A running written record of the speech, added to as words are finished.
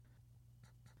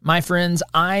My friends,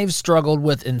 I've struggled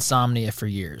with insomnia for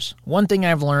years. One thing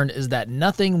I've learned is that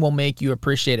nothing will make you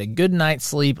appreciate a good night's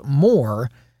sleep more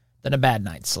than a bad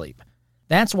night's sleep.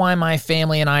 That's why my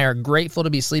family and I are grateful to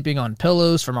be sleeping on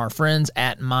pillows from our friends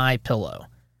at MyPillow.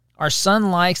 Our son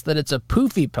likes that it's a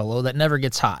poofy pillow that never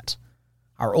gets hot.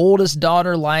 Our oldest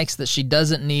daughter likes that she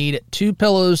doesn't need 2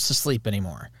 pillows to sleep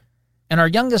anymore. And our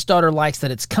youngest daughter likes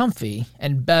that it's comfy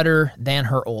and better than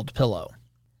her old pillow.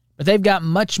 But they've got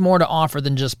much more to offer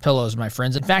than just pillows, my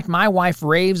friends. In fact, my wife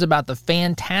raves about the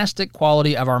fantastic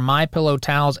quality of our MyPillow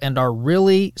towels and our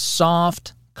really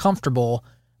soft, comfortable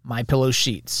MyPillow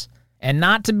sheets. And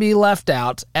not to be left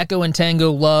out, Echo and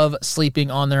Tango love sleeping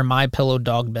on their MyPillow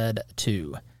dog bed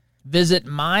too. Visit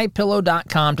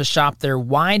MyPillow.com to shop their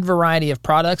wide variety of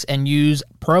products and use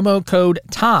promo code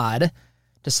TODD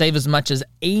to save as much as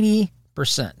 80%.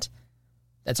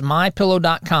 That's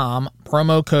MyPillow.com,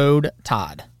 promo code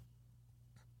TODD.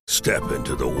 Step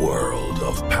into the world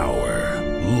of power,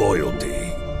 loyalty,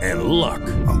 and luck.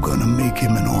 I'm gonna make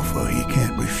him an offer he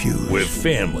can't refuse. With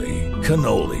family,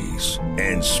 cannolis,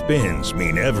 and spins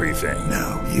mean everything.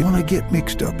 Now, you wanna get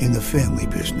mixed up in the family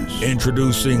business.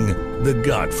 Introducing The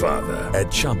Godfather at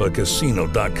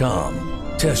ChumbaCasino.com.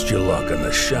 Test your luck in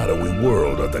the shadowy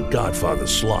world of The Godfather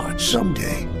slot.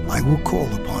 Someday, I will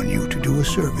call upon you to do a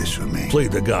service for me. Play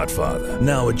The Godfather,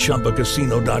 now at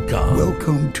ChumbaCasino.com.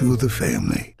 Welcome to the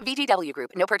family. VGW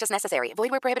Group. No purchase necessary. Void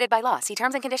where prohibited by law. See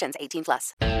terms and conditions.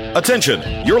 18+.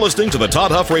 Attention! You're listening to the Todd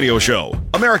Huff Radio Show,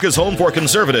 America's home for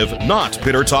conservative, not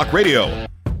bitter talk radio.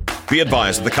 Be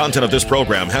advised that the content of this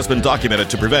program has been documented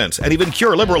to prevent and even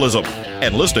cure liberalism,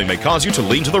 and listening may cause you to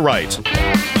lean to the right.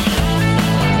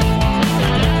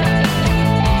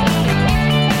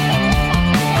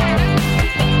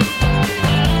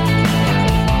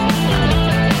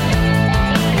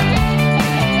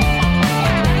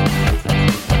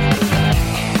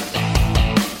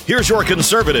 Here's your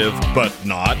conservative, but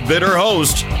not bitter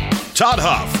host, Todd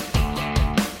Huff.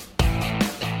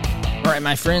 All right,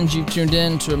 my friends, you've tuned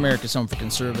in to America's Home for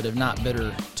Conservative, Not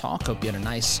Bitter Talk. Hope you had a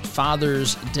nice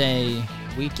Father's Day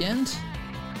weekend.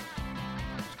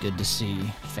 It's good to see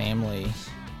family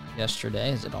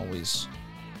yesterday, as it always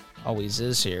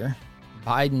is here.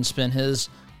 Biden spent his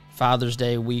Father's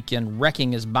Day weekend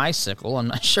wrecking his bicycle. I'm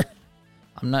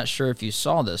not sure if you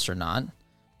saw this or not.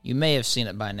 You may have seen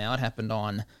it by now. It happened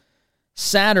on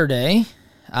Saturday.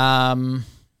 And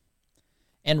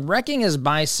wrecking his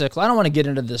bicycle, I don't want to get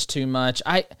into this too much.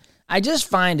 I just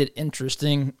find it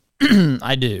interesting.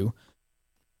 I do.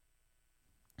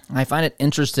 I find it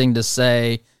interesting to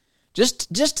say,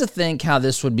 just to think how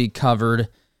this would be covered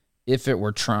if it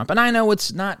were Trump. And I know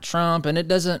it's not Trump, and it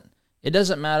doesn't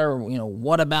matter,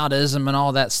 whataboutism and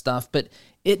all that stuff, but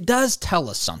it does tell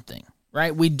us something,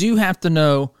 right? We do have to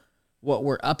know what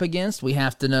we're up against. We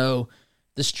have to know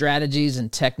the strategies and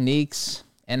techniques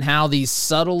and how these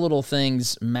subtle little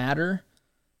things matter.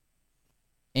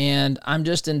 And I'm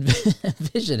just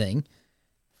envisioning,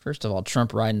 first of all,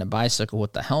 Trump riding a bicycle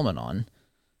with the helmet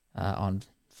on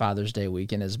Father's Day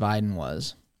weekend, as Biden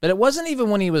was. But it wasn't even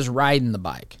when he was riding the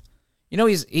bike.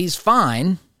 He's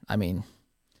fine. I mean,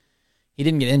 he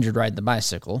didn't get injured riding the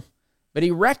bicycle. But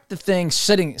he wrecked the thing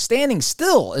standing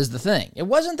still is the thing. It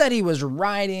wasn't that he was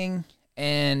riding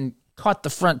and caught the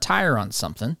front tire on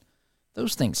something.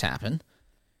 Those things happen.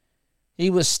 He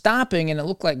was stopping, and it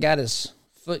looked like got his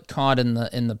foot caught in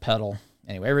the pedal.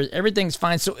 Anyway, everything's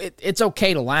fine. So it's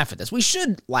okay to laugh at this. We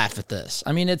should laugh at this.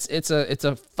 I mean, it's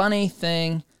a funny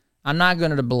thing. I'm not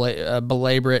going to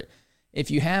belabor it.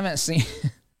 If you haven't seen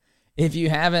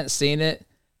it,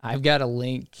 I've got a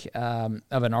link of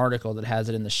an article that has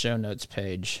it in the show notes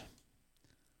page.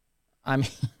 I mean,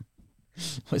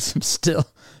 with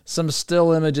some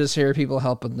still images here, people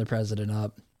helping the president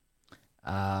up.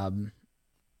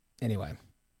 Anyway,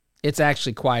 it's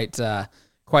actually quite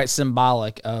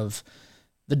symbolic of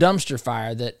the dumpster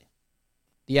fire that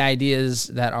the ideas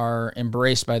that are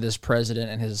embraced by this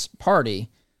president and his party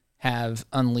have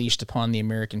unleashed upon the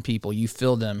American people. You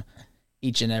feel them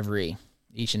each and every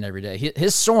day.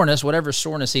 His soreness, whatever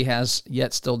soreness he has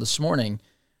yet still this morning,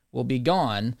 will be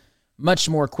gone much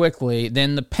more quickly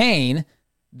than the pain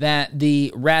that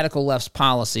the radical left's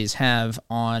policies have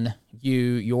on you,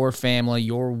 your family,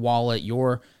 your wallet,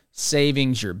 your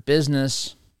savings, your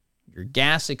business, your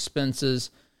gas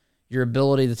expenses, your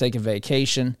ability to take a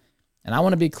vacation. And I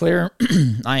want to be clear,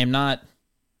 I am not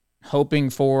hoping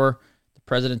for the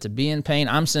president to be in pain.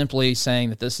 I'm simply saying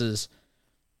that this is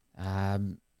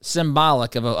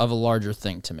symbolic of a larger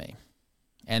thing to me.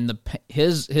 And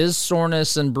his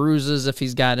soreness and bruises, if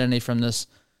he's got any from this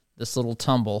little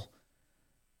tumble,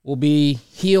 will be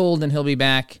healed, and he'll be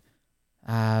back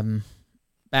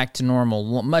back to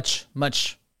normal much,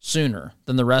 much sooner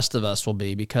than the rest of us will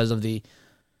be because of the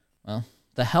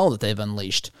hell that they've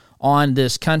unleashed on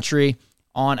this country,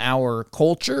 on our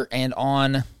culture, and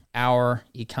on our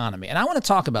economy. And I want to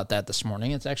talk about that this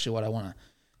morning. It's actually what I want to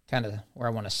where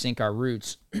I want to sink our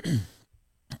roots.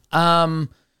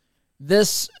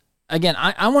 This, again,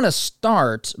 I want to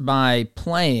start by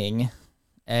playing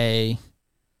before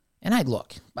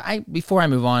I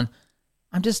move on,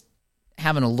 I'm just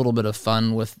having a little bit of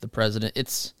fun with the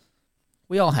president.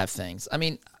 We all have things. I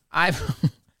mean, I've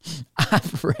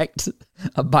wrecked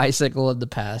a bicycle in the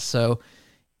past, so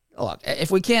look,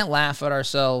 if we can't laugh at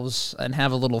ourselves and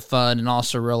have a little fun and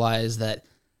also realize that,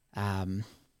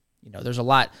 there's a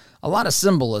lot of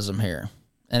symbolism here.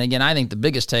 And again, I think the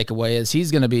biggest takeaway is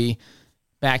he's going to be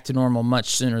back to normal much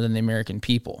sooner than the American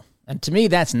people. And to me,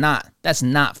 that's not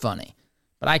funny.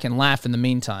 But I can laugh in the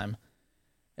meantime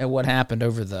at what happened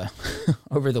over the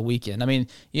over the weekend. I mean,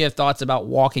 you have thoughts about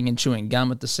walking and chewing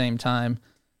gum at the same time.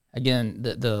 Again,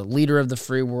 the leader of the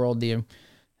free world, the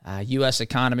U.S.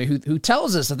 economy, who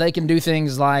tells us that they can do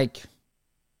things like,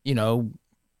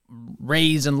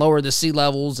 raise and lower the sea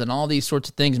levels and all these sorts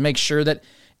of things, make sure that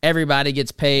everybody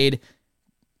gets paid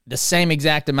the same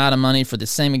exact amount of money for the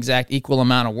same exact equal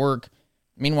amount of work.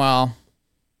 Meanwhile,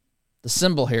 the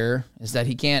symbol here is that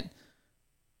he can't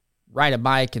ride a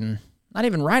bike and not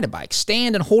even ride a bike,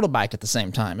 stand and hold a bike at the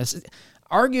same time. It's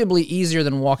arguably easier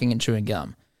than walking and chewing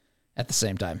gum at the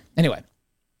same time. Anyway,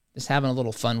 just having a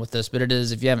little fun with this, but it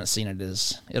is, if you haven't seen it,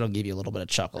 it'll give you a little bit of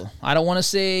chuckle. I don't want to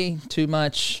say too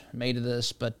much made of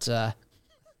this, but a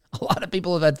lot of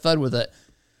people have had fun with it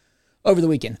over the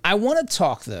weekend. I want to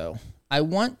talk, though. I'm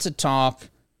going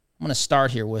to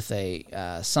start here with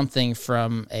something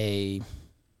from a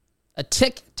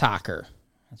TikToker.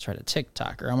 That's right, a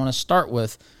TikToker. I want to start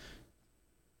with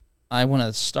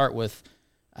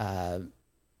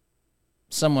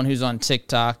someone who's on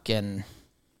TikTok, and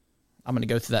I'm going to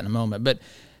go through that in a moment. But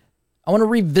I want to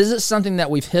revisit something that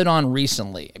we've hit on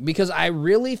recently, because I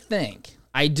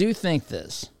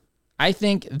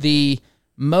think the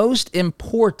most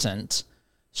important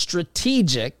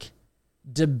strategic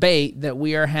debate that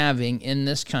we are having in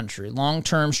this country,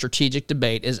 long-term strategic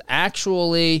debate, is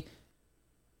actually,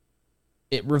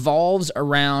 it revolves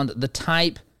around the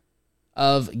type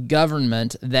of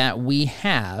government that we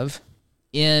have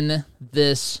in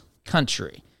this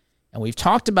country. And we've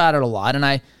talked about it a lot,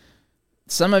 and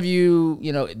some of you,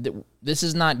 this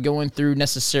is not going through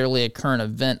necessarily a current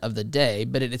event of the day,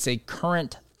 but it's a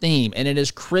current theme, and it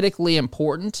is critically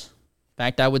important. In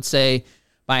fact, I would say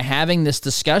by having this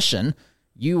discussion,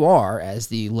 you are, as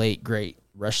the late, great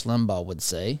Rush Limbaugh would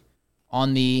say,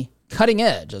 on the cutting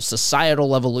edge of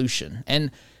societal evolution. And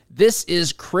this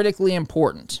is critically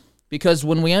important, because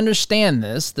when we understand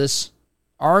this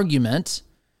argument,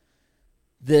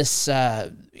 if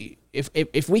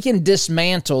we can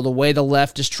dismantle the way the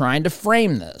left is trying to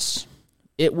frame this,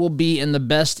 it will be in the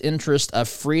best interest of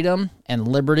freedom and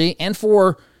liberty, and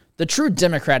for the true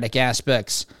democratic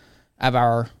aspects of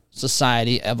our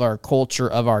society, of our culture,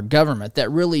 of our government that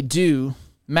really do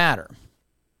matter.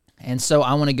 And so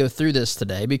I want to go through this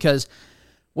today, because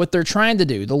what they're trying to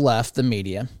do, the left, the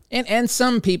media, and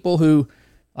some people who,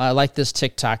 like this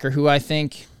TikToker, who I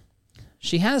think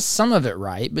she has some of it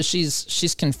right, but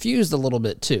she's confused a little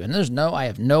bit too. And I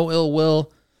have no ill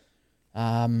will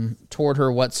toward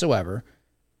her whatsoever.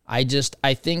 I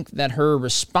think that her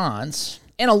response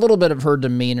and a little bit of her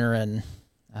demeanor and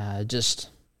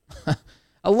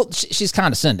she's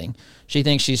condescending. She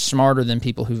thinks she's smarter than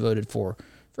people who voted for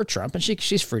Trump, and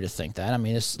she's free to think that. I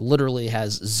mean, it literally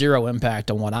has zero impact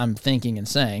on what I'm thinking and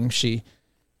saying. She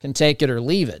can take it or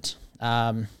leave it.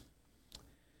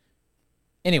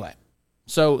 Anyway,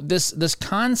 so this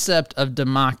concept of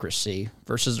democracy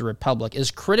versus a republic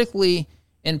is critically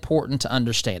important to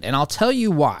understand, and I'll tell you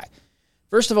why.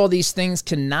 First of all, these things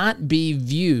cannot be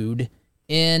viewed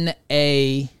in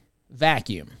a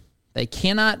vacuum. They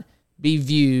cannot be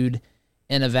viewed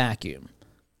in a vacuum.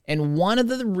 And one of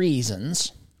the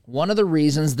reasons,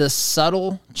 this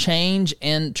subtle change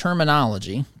in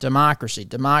terminology, democracy,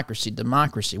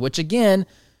 which again,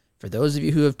 for those of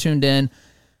you who have tuned in,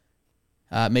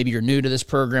 maybe you're new to this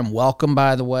program, welcome,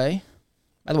 by the way.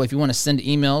 By the way, if you want to send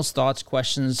emails, thoughts,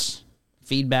 questions,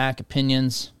 feedback,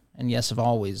 opinions, and yes,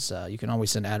 you can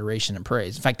always send adoration and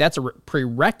praise. In fact, that's a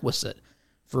prerequisite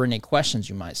for any questions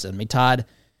you might send me. Todd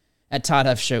at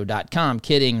toddhuffshow.com.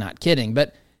 Kidding, not kidding.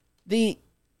 But this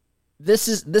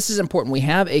is important. We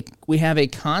have a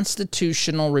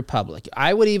constitutional republic.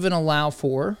 I would even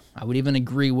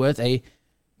agree with a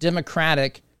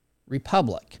democratic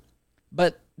republic.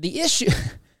 But the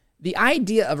the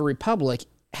idea of a republic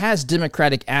has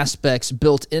democratic aspects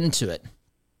built into it.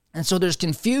 And so there's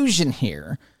confusion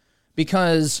here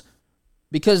because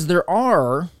there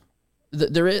are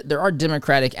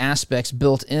democratic aspects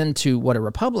built into what a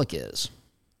republic is.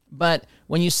 But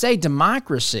when you say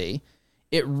democracy,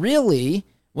 it really,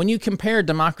 when you compare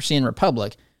democracy and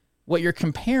republic, what you're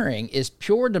comparing is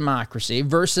pure democracy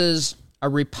versus a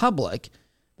republic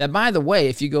that, by the way,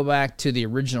 if you go back to the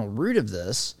original root of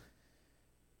this,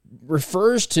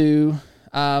 refers to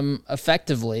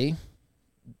effectively,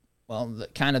 well,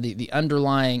 the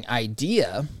underlying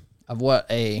idea of what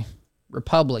a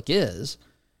republic is.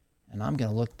 And I'm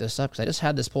going to look this up because I just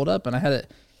had this pulled up and I had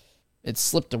it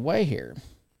slipped away here.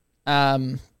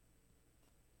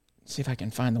 See if I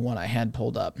can find the one I had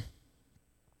pulled up.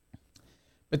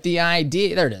 But the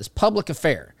idea, there it is, public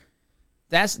affair.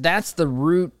 That's the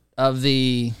root of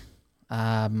the,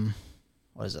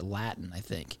 what is it, Latin, I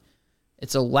think.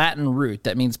 It's a Latin root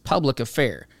that means public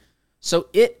affair. So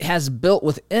it has built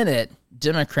within it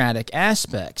democratic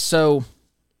aspects. So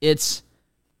it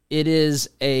is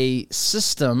a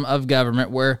system of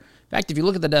government where, in fact, if you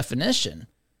look at the definition,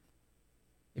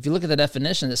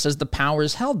 it says the power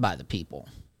is held by the people.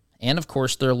 And, of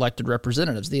course, they're elected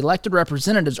representatives. The elected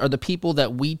representatives are the people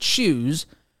that we choose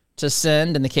to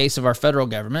send, in the case of our federal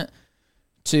government,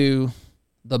 to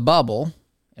the bubble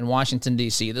in Washington,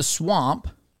 D.C., the swamp,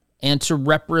 and to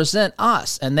represent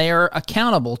us. And they are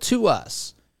accountable to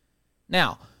us.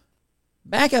 Now,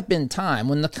 back up in time,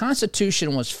 when the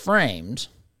Constitution was framed,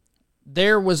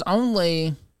 there was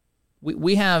only,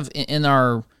 we have in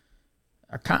our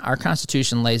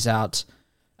Constitution lays out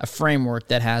a framework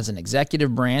that has an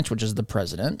executive branch, which is the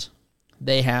president.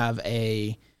 We have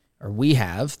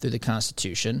through the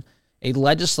Constitution, a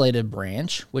legislative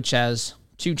branch, which has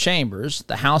two chambers,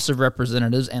 the House of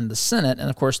Representatives and the Senate, and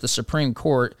of course the Supreme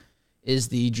Court is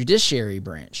the judiciary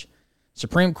branch.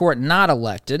 Supreme Court not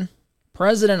elected,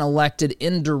 president elected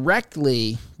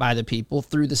indirectly by the people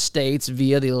through the states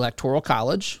via the Electoral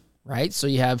College, right? So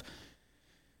you have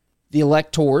the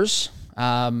electors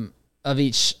of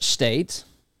each state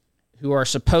who are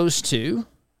supposed to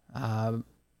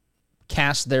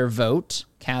cast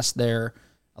their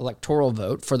electoral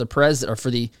vote for the president or for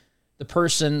the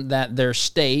person that their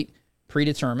state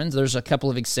predetermines. There's a couple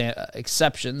of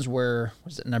exceptions where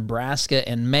Nebraska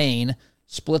and Maine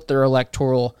split their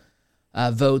electoral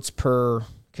votes per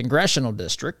congressional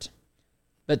district.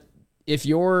 But if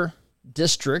your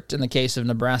district, in the case of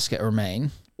Nebraska or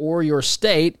Maine, or your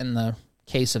state, in the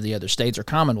case of the other states or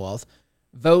Commonwealth,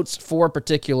 votes for a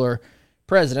particular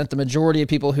president, the majority of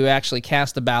people who actually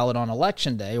cast the ballot on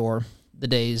election day or the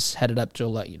days headed up to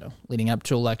leading up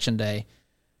to election day,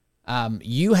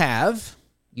 you have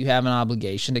an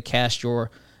obligation to cast your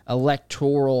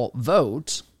electoral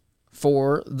vote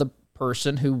for the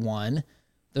person who won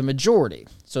the majority.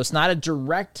 So it's not a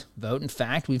direct vote. In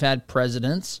fact, we've had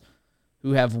presidents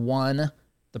who have won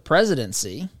the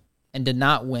presidency and did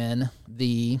not win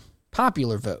the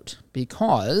popular vote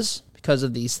because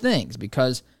of these things,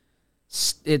 because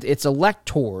it's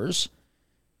electors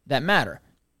that matter.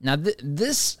 Now,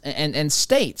 this and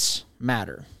states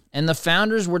matter, and the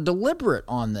founders were deliberate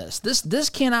on this. This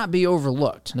cannot be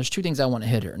overlooked. There's two things I want to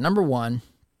hit here. Number one,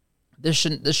 this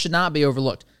should not be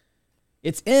overlooked.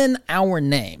 It's in our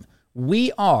name.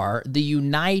 We are the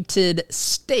United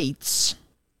States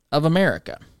of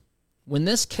America. When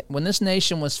this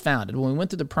nation was founded, when we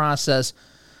went through the process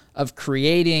of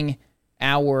creating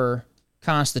our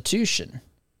Constitution,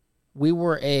 there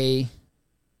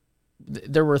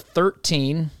were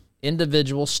 13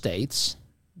 individual states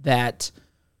that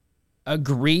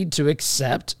agreed to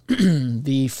accept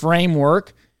the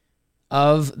framework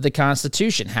of the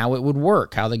Constitution, how it would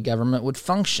work, how the government would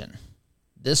function.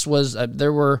 This was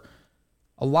there were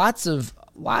lots of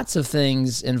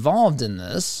things involved in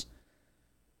this,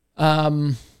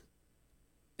 and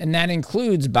that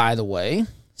includes, by the way,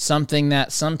 something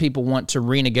that some people want to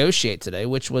renegotiate today,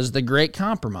 which was the Great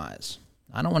Compromise.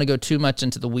 I don't want to go too much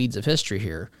into the weeds of history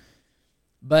here,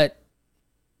 but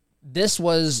this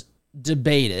was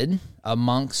debated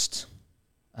amongst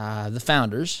the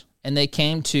founders, and they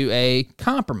came to a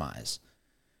compromise.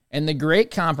 And the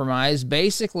Great Compromise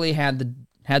basically had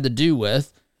to do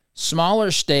with smaller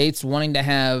states wanting to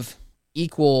have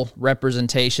equal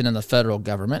representation in the federal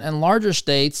government, and larger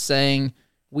states saying,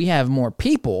 we have more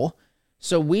people,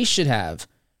 so we should have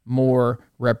more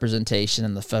representation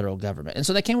in the federal government. And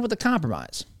so they came up with a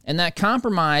compromise. And that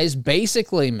compromise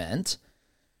basically meant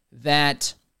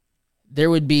that there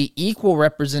would be equal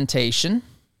representation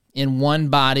in one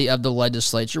body of the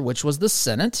legislature, which was the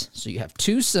Senate. So you have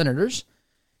two senators,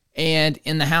 And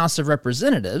in the House of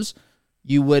Representatives,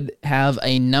 you would have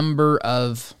a number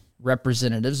of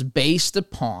representatives based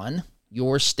upon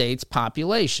your state's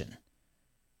population.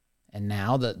 And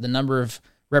now the number of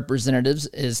representatives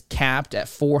is capped at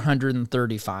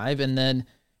 435. And then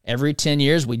every 10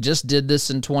 years, we just did this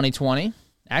in 2020.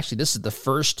 Actually, this is the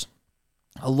first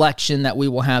election that we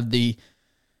will have the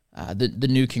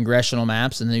new congressional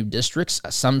maps and the new districts.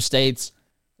 Some states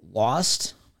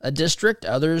lost a district,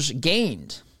 others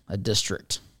gained a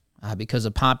district because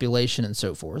of population and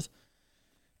so forth.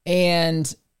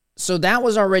 And so that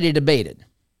was already debated.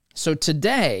 So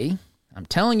today, I'm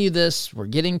telling you this, we're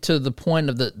getting to the point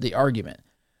of the argument.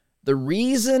 The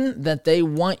reason that they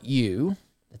want me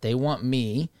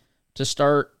to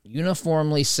start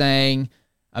uniformly saying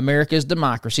America's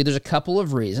democracy, there's a couple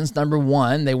of reasons. Number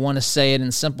one, they want to say it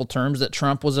in simple terms that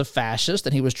Trump was a fascist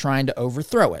and he was trying to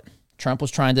overthrow it. Trump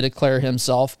was trying to declare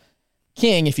himself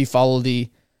king, if you follow the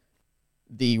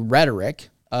rhetoric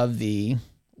of the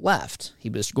left. He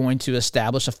was going to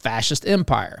establish a fascist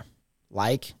empire,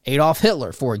 like Adolf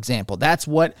Hitler, for example. That's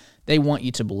what they want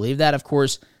you to believe. That, of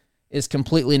course, is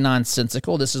completely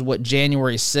nonsensical. This is what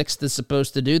January 6th is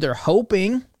supposed to do. They're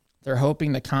hoping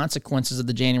the consequences of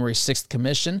the January 6th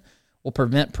commission will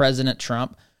prevent President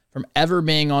Trump from ever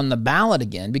being on the ballot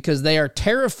again, because they are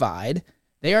terrified.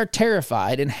 They are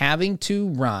terrified in having to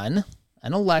run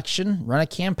an election, run a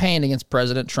campaign against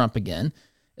President Trump again,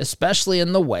 especially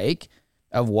in the wake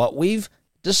of what we've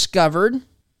discovered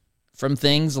from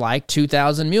things like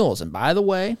 2,000 Mules. And by the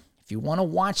way, if you want to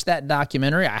watch that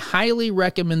documentary, I highly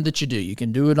recommend that you do. You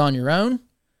can do it on your own.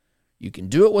 You can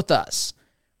do it with us.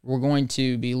 We're going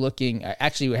to be looking,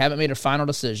 actually, we haven't made a final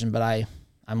decision, but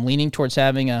I'm leaning towards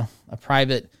having a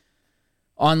private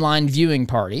online viewing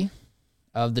party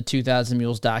of the 2,000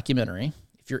 Mules documentary.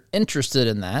 If you're interested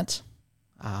in that,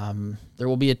 there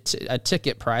will be a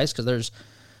ticket price, because there's,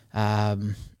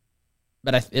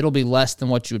 but it'll be less than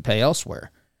what you would pay elsewhere.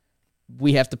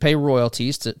 We have to pay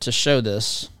royalties to show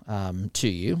this to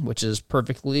you, which is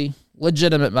perfectly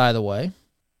legitimate, by the way.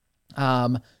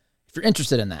 If you're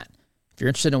interested in that, if you're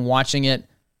interested in watching it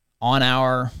on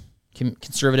our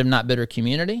Conservative Not Bitter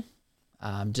community,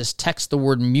 just text the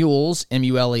word mules,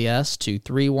 M-U-L-E-S, to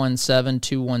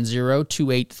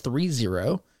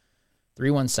 317-210-2830,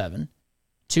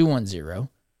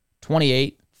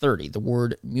 317-210-2830, the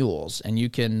word mules, and you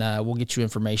can, we'll get you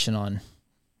information on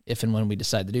if and when we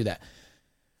decide to do that.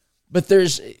 But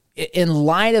there's, in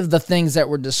light of the things that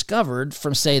were discovered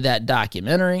from, say, that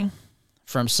documentary,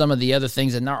 from some of the other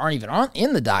things that aren't even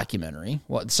in the documentary,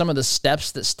 some of the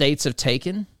steps that states have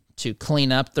taken to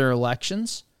clean up their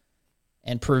elections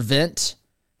and prevent,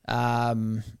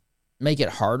 make it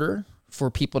harder for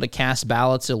people to cast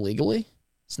ballots illegally.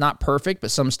 It's not perfect,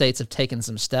 but some states have taken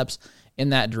some steps in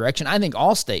that direction. I think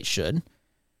all states should.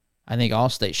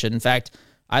 In fact,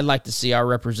 I'd like to see our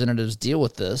representatives deal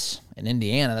with this in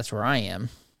Indiana. That's where I am,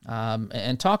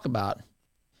 and talk about.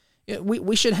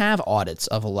 We should have audits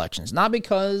of elections, not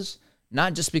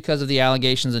just because of the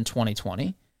allegations in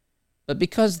 2020, but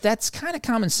because that's kind of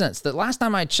common sense. The last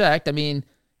time I checked, I mean,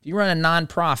 if you run a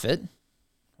nonprofit,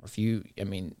 or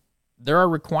there are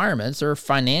requirements, there are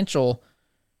financial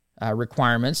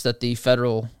requirements that the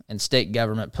federal and state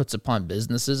government puts upon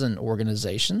businesses and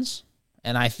organizations,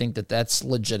 and I think that that's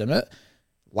legitimate.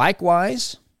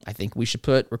 Likewise, I think we should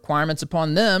put requirements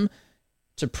upon them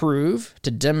to prove,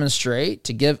 to demonstrate,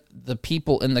 to give the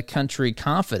people in the country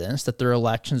confidence that their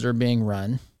elections are being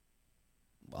run,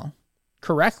 well,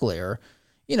 correctly, or,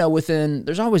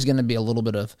 there's always going to be a little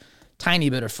bit of, tiny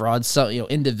bit of fraud, so,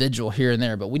 individual here and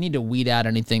there, but we need to weed out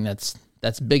anything that's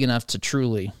big enough to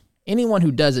truly, anyone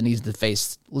who does it needs to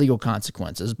face legal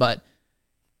consequences, but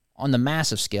on the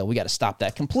massive scale, we got to stop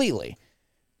that completely.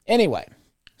 Anyway,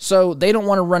 so they don't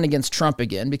want to run against Trump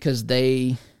again because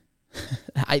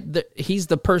he's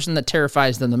the person that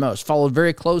terrifies them the most, followed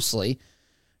very closely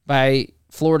by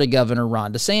Florida Governor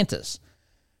Ron DeSantis.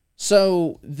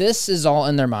 So this is all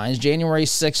in their minds. January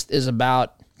 6th is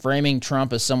about framing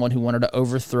Trump as someone who wanted to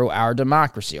overthrow our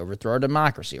democracy. And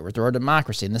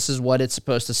this is what it's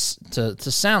supposed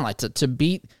to sound like, to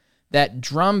beat that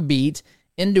drum beat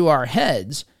into our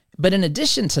heads. But in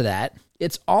addition to that,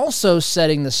 it's also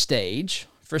setting the stage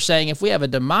for saying, if we have a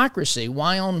democracy,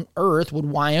 why on earth would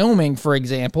Wyoming, for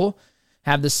example,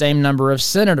 have the same number of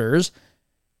senators?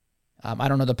 I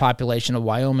don't know the population of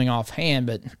Wyoming offhand,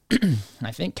 but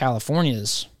I think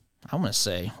California's, I don't want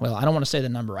to say the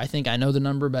number. I think I know the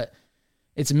number, but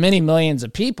it's many millions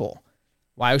of people.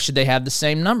 Why should they have the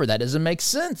same number? That doesn't make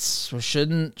sense.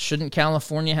 Shouldn't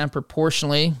California have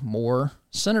proportionally more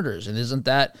senators? And isn't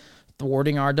that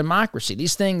thwarting our democracy?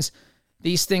 These things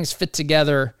these things fit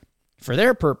together for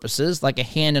their purposes like a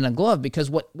hand in a glove, because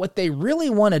what they really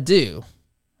want to do,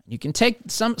 you can take,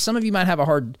 some of you might have a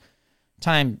hard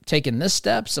time taking this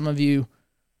step. Some of you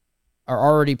are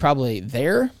already probably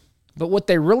there, but what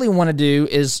they really want to do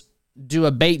is do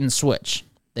a bait and switch.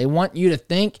 They want you to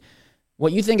think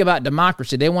what you think about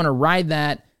democracy. They want to ride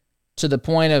that to the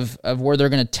point of where they're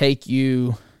going to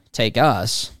take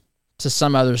us to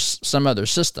some other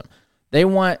system. They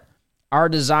want our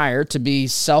desire to be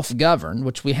self-governed,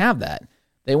 which we have that.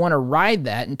 They want to ride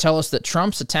that and tell us that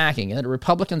Trump's attacking it, that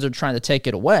Republicans are trying to take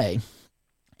it away.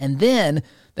 And then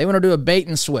they want to do a bait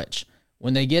and switch.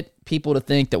 When they get people to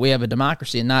think that we have a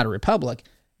democracy and not a republic,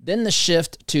 then the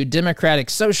shift to democratic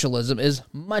socialism is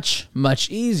much, much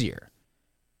easier,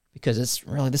 because it's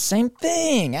really the same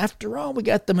thing. After all, we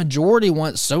got the majority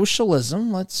want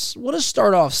socialism. We'll just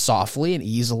start off softly and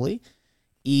easily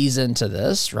ease into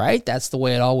this, right? That's the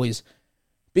way it always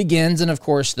begins. And of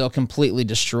course, they'll completely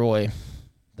destroy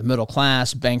the middle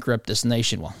class, bankrupt this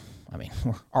nation. Well, I mean,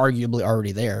 we're arguably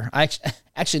already there.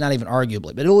 Actually, not even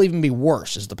arguably, but it'll even be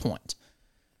worse is the point.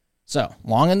 So,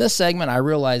 long in this segment, I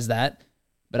realize that,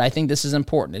 but I think this is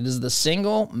important. It is the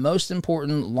single most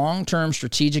important long-term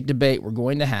strategic debate we're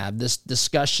going to have, this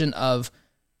discussion of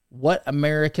what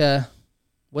the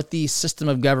system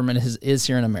of government is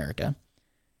here in America,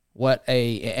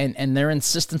 and their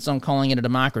insistence on calling it a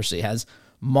democracy has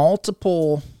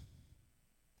multiple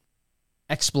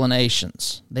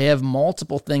explanations. They have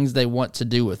multiple things they want to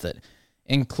do with it,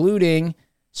 including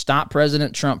stop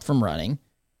President Trump from running,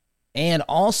 and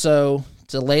also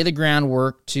to lay the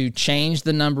groundwork to change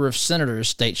the number of senators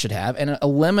states should have and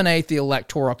eliminate the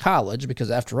electoral college, because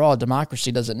after all,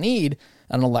 democracy doesn't need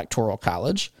an electoral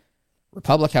college.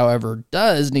 Republic, however,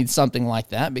 does need something like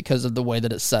that because of the way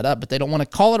that it's set up, but they don't want to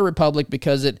call it a republic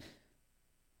because it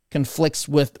conflicts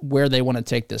with where they want to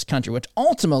take this country, which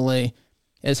ultimately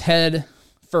is head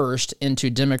first into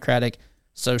democratic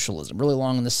socialism. Really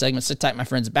long in this segment. Sit tight, my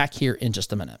friends. Back here in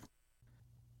just a minute.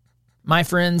 My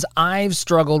friends, I've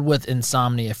struggled with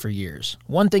insomnia for years.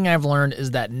 One thing I've learned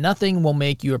is that nothing will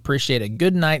make you appreciate a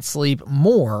good night's sleep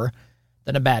more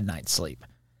than a bad night's sleep.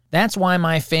 That's why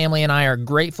my family and I are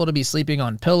grateful to be sleeping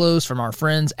on pillows from our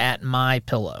friends at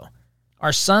MyPillow.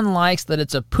 Our son likes that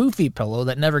it's a poofy pillow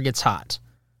that never gets hot.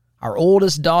 Our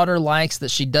oldest daughter likes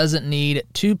that she doesn't need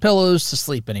 2 pillows to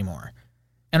sleep anymore.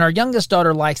 And our youngest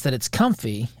daughter likes that it's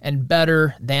comfy and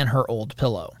better than her old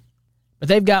pillow. But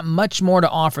they've got much more to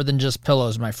offer than just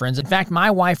pillows, my friends. In fact,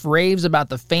 my wife raves about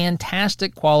the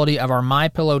fantastic quality of our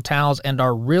MyPillow towels and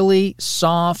our really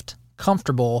soft,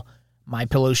 comfortable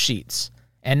MyPillow sheets.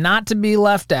 And not to be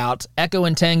left out, Echo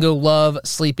and Tango love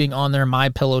sleeping on their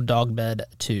MyPillow dog bed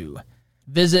too.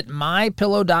 Visit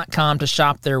MyPillow.com to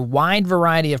shop their wide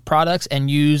variety of products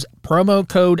and use promo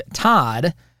code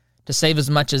TODD to save as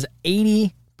much as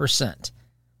 80%.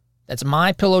 That's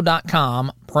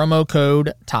MyPillow.com, promo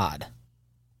code TODD.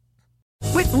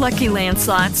 With Lucky Land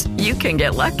Slots, you can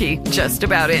get lucky just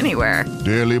about anywhere.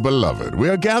 Dearly beloved, we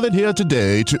are gathered here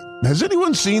today to... Has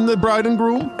anyone seen the bride and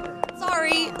groom?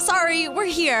 Sorry, we're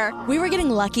here. We were getting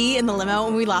lucky in the limo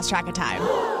and we lost track of time.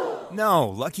 No,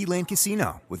 Lucky Land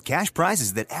Casino, with cash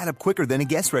prizes that add up quicker than a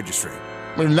guest registry.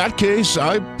 In that case,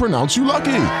 I pronounce you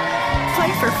lucky.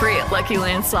 Play for free at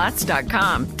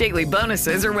LuckyLandSlots.com. Daily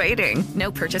bonuses are waiting.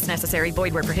 No purchase necessary.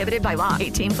 Void where prohibited by law.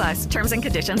 18+. Terms and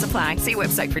conditions apply. See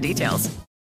website for details.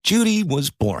 Judy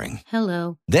was boring.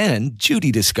 Hello. Then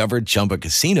Judy discovered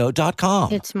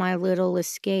ChumbaCasino.com. It's my little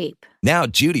escape. Now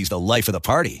Judy's the life of the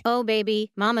party. Oh,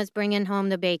 baby, mama's bringing home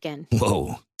the bacon.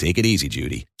 Whoa, take it easy,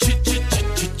 Judy.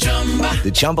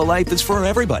 The Chumba life is for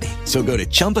everybody. So go to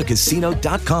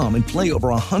ChumbaCasino.com and play over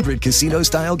 100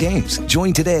 casino-style games.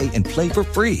 Join today and play for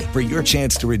free for your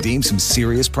chance to redeem some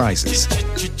serious prizes.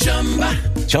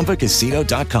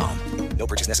 ChumbaCasino.com. No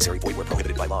purchase necessary. Void where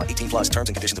prohibited by law. 18+. Terms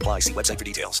and conditions apply. See website for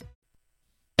details.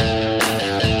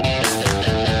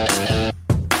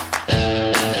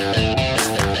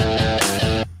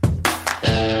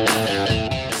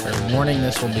 Warning,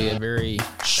 this will be a very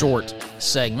short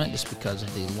segment just because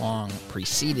of the long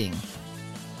preceding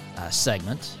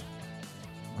segment.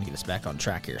 Let me get us back on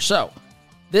track here. So,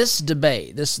 this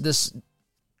debate, this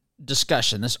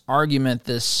discussion, this argument,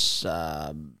 it's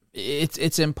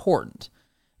important.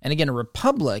 And again, a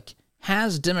republic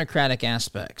has democratic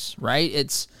aspects, right?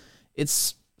 It's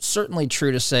certainly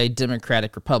true to say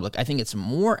democratic republic. I think it's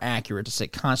more accurate to say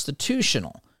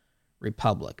constitutional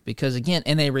republic because, again,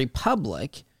 in a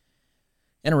republic,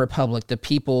 the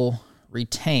people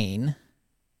retain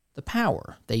the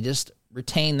power. They just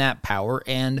retain that power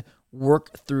and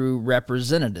work through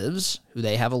representatives who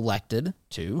they have elected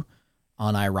to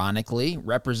unironically,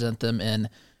 represent them in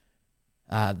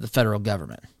the federal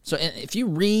government. So if you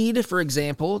read, for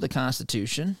example, the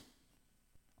Constitution,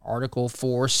 Article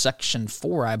 4, Section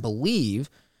 4, I believe,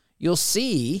 you'll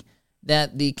see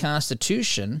that the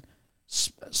Constitution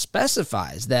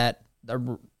specifies that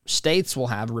the states will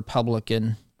have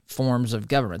Republican forms of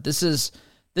government. This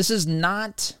is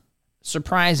not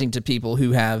surprising to people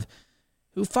who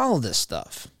follow this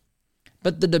stuff.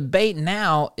 But the debate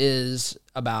now is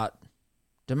about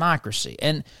democracy.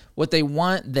 And what they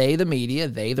want, they, the media,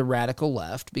 they, the radical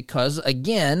left, because,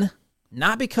 again,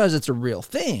 not because it's a real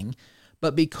thing,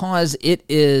 but because it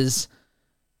is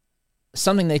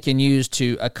something they can use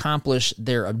to accomplish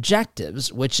their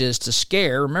objectives, which is to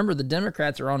scare. Remember, the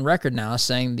Democrats are on record now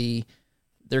saying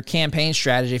their campaign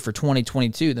strategy for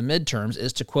 2022, the midterms,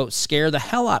 is to, quote, scare the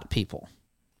hell out of people,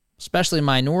 especially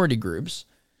minority groups,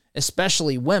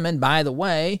 especially women. By the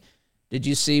way, did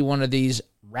you see one of these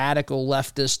radical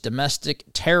leftist domestic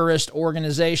terrorist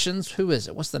organizations? Who is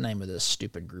it? What's the name of this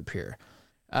stupid group here?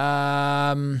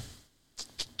 Where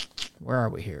are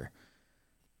we here?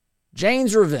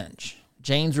 Jane's Revenge.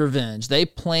 Jane's Revenge. They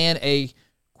plan a,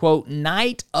 quote,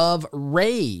 night of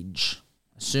rage,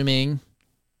 assuming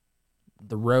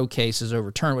the Roe case is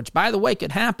overturned, which, by the way,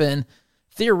 could happen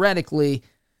theoretically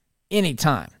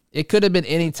anytime. It could have been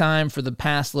any time for the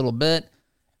past little bit.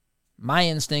 My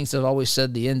instincts have always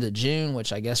said the end of June,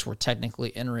 which I guess we're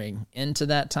technically entering into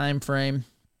that time frame.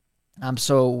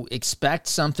 So expect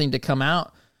something to come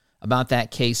out about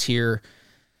that case here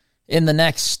in the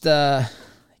next, it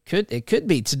could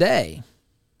be today.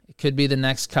 It could be the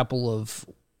next couple of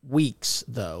weeks,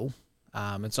 though.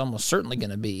 It's almost certainly going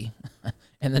to be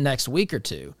in the next week or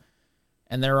two.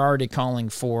 And they're already calling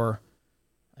for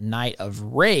a night of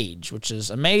rage, which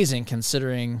is amazing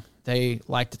considering they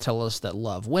like to tell us that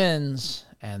love wins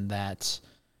and that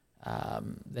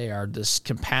they are this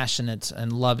compassionate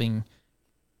and loving,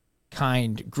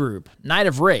 kind group. Night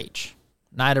of rage.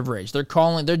 Night of rage. They're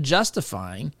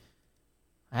justifying.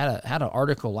 I had an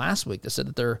article last week that said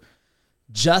that they're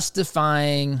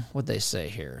justifying, what they say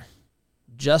here,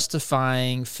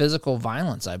 justifying physical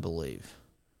violence, I believe.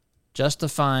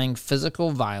 Justifying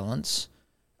physical violence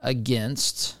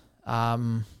against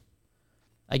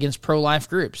pro-life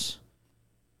groups.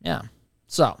 Yeah.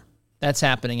 So that's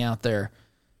happening out there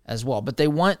as well. But they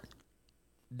want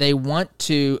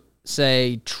to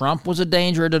say Trump was a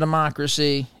danger to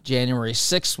democracy. January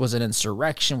 6th was an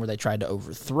insurrection where they tried to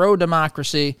overthrow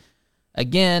democracy.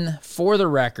 Again, for the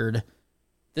record,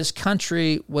 this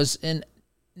country was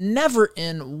never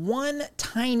in one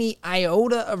tiny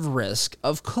iota of risk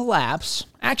of collapse.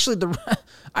 Actually,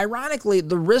 ironically,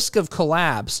 the risk of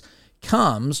collapse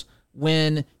comes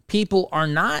when people are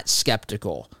not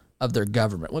skeptical of their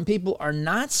government, when people are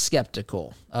not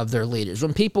skeptical of their leaders,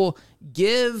 when people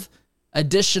give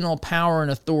additional power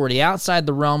and authority outside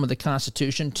the realm of the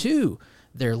Constitution to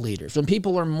their leaders, when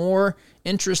people are more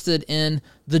interested in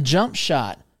the jump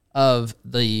shot of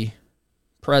the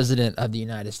President of the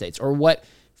United States or what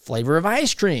flavor of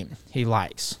ice cream he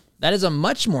likes. That is a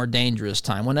much more dangerous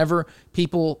time whenever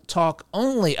people talk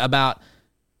only about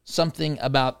something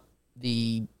about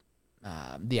the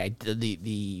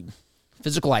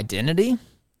physical identity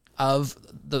of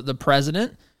the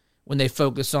president, when they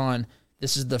focus on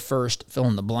this is the first fill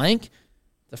in the blank,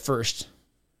 the first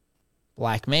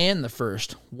black man, the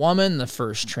first woman, the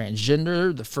first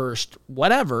transgender, the first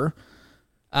whatever,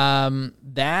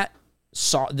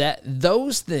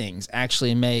 those things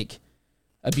actually make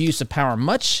abuse of power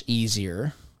much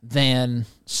easier than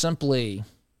simply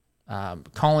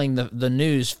calling the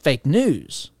news fake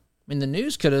news. I mean, the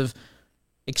news could have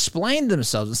explained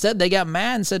themselves. Instead, they got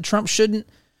mad and said Trump shouldn't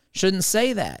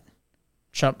say that.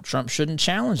 Trump shouldn't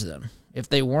challenge them. If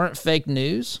they weren't fake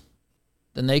news,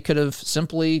 then they could have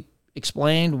simply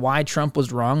explained why Trump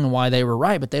was wrong and why they were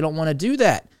right, but they don't want to do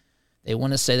that. They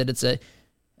want to say that it's a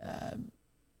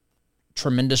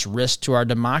tremendous risk to our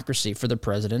democracy for the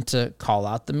president to call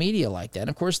out the media like that. And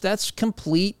of course, that's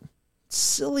complete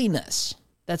silliness.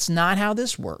 That's not how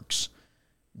this works.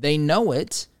 They know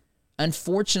it.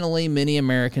 Unfortunately, many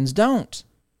Americans don't.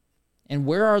 And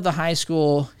where are the high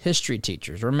school history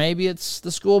teachers? Or maybe it's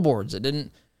the school boards that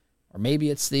didn't, or maybe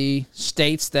it's the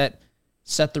states that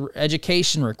set the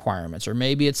education requirements, or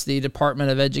maybe it's the Department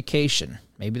of Education.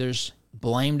 Maybe there's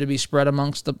blame to be spread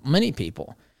amongst many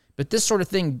people. But this sort of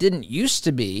thing didn't used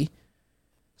to be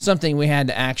something we had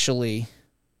to actually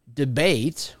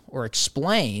debate or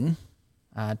explain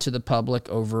to the public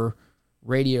over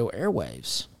radio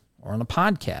airwaves or on a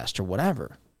podcast or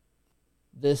whatever.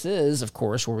 This is, of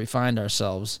course, where we find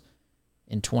ourselves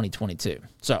in 2022.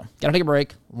 So, got to take a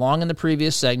break. Long in the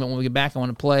previous segment. When we get back, I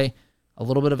want to play a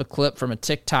little bit of a clip from a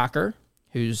TikToker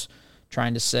who's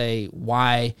trying to say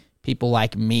why people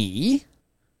like me,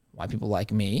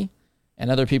 and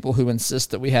other people who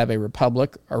insist that we have a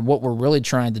republic are what we're really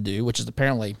trying to do, which is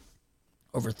apparently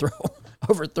overthrow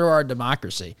our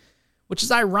democracy, which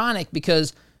is ironic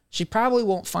because she probably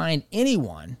won't find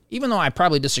anyone, even though I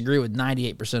probably disagree with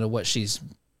 98% of what she's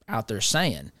out there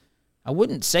saying. I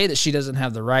wouldn't say that she doesn't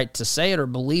have the right to say it or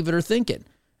believe it or think it.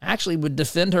 I actually would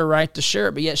defend her right to share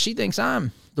it, but yet she thinks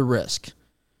I'm the risk.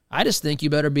 I just think you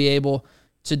better be able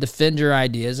to defend your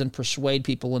ideas and persuade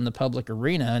people in the public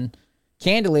arena. And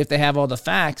candidly, if they have all the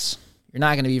facts, you're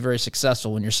not going to be very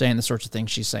successful when you're saying the sorts of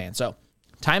things she's saying. So,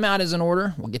 timeout is in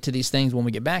order. We'll get to these things when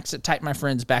we get back. Sit tight, my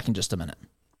friends. Back in just a minute.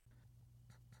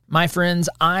 My friends,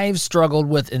 I've struggled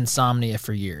with insomnia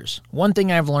for years. One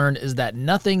thing I've learned is that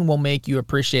nothing will make you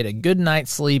appreciate a good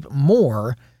night's sleep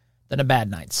more than a bad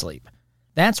night's sleep.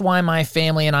 That's why my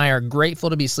family and I are grateful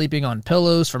to be sleeping on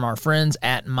pillows from our friends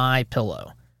at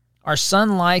MyPillow. Our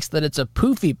son likes that it's a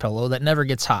poofy pillow that never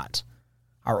gets hot.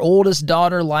 Our oldest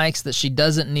daughter likes that she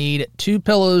doesn't need 2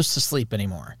 pillows to sleep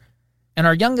anymore. And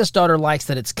our youngest daughter likes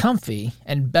that it's comfy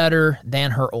and better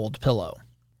than her old pillow.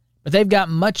 But they've got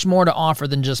much more to offer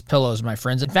than just pillows, my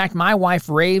friends. In fact, my wife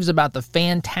raves about the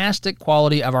fantastic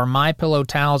quality of our MyPillow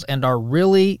towels and our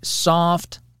really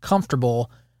soft,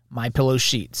 comfortable MyPillow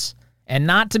sheets. And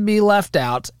not to be left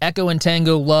out, Echo and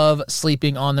Tango love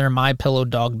sleeping on their MyPillow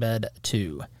dog bed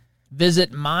too.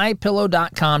 Visit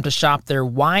MyPillow.com to shop their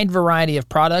wide variety of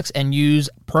products and use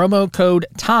promo code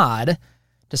TODD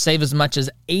to save as much as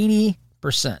 80%.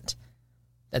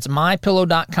 That's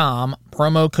MyPillow.com,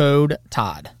 promo code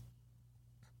TODD.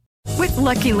 With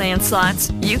Lucky Land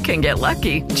Slots, you can get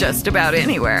lucky just about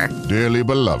anywhere. Dearly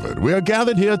beloved, we are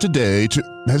gathered here today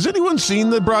to... Has anyone seen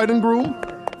the bride and groom?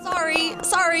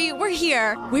 Sorry, we're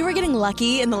here. We were getting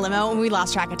lucky in the limo and we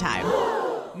lost track of time.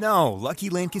 No, Lucky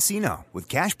Land Casino, with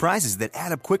cash prizes that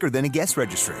add up quicker than a guest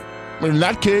registry. In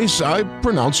that case, I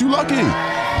pronounce you lucky.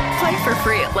 Play for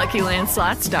free at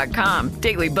LuckyLandSlots.com.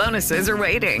 Daily bonuses are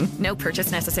waiting. No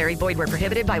purchase necessary. Void where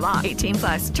prohibited by law.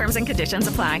 18+. Terms and conditions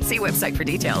apply. See website for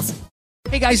details.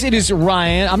 Hey guys, it is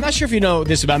Ryan. I'm not sure if you know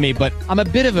this about me, but I'm a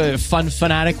bit of a fun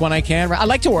fanatic when I can. I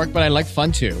like to work, but I like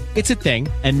fun too. It's a thing.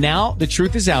 And now the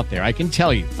truth is out there. I can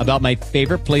tell you about my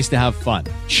favorite place to have fun.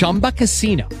 Chumba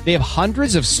Casino. They have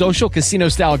hundreds of social casino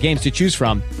style games to choose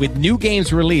from with new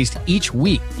games released each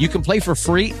week. You can play for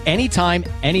free anytime,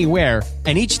 anywhere.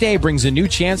 And each day brings a new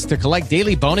chance to collect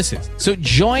daily bonuses. So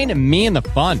join me in the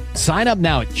fun. Sign up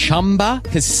now at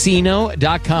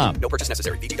ChumbaCasino.com. No purchase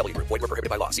necessary. VGW. Void where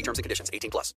prohibited by law. See terms and conditions.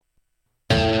 18+.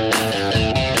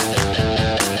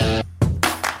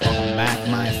 Welcome back,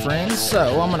 my friends.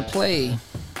 So I'm gonna play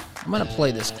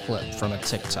this clip from a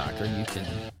TikToker. You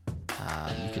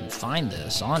can find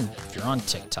this if you're on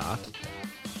TikTok.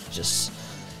 Just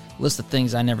list of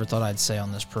things I never thought I'd say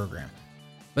on this program.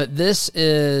 But this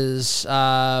is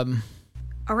all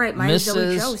right, my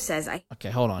Zoe Joe says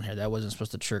Okay, hold on here. That wasn't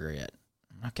supposed to trigger yet.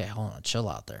 Okay, hold on. Chill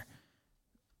out there.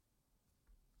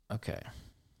 Okay.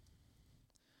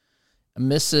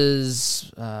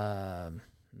 Mrs.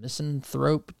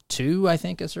 Misanthrope 2, I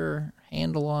think is her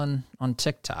handle on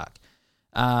TikTok.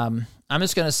 I'm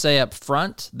just going to say up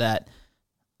front that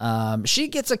she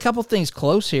gets a couple things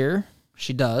close here.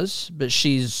 She does, but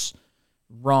she's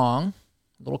wrong,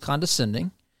 a little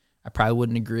condescending. I probably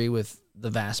wouldn't agree with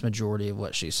the vast majority of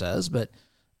what she says, but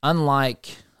unlike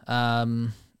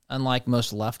most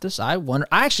leftists, I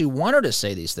actually want her to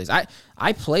say these things. I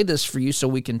play this for you so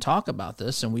we can talk about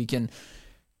this and we can,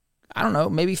 I don't know,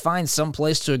 maybe find some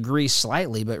place to agree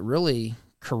slightly, but really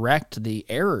correct the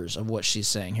errors of what she's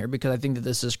saying here, because I think that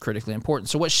this is critically important.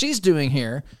 So what she's doing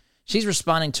here, she's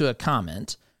responding to a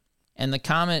comment, and the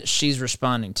comment she's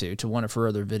responding to one of her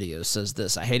other videos says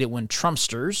this: I hate it when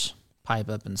Trumpsters pipe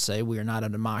up and say, we are not a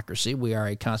democracy, we are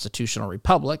a constitutional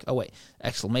republic. Oh, wait,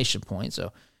 exclamation point.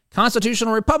 So,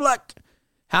 constitutional republic.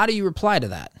 How do you reply to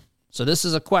that? So this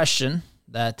is a question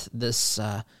that this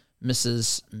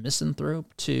Mrs.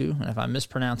 Misanthrope 2, and if I'm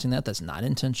mispronouncing that, that's not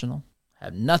intentional. I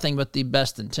have nothing but the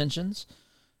best intentions.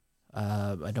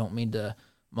 I don't mean to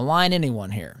malign anyone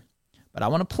here. But I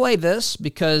want to play this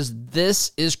because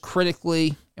this is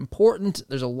critically important.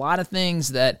 There's a lot of things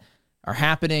that are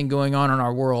happening, going on in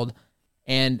our world,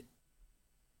 and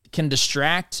can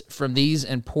distract from these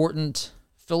important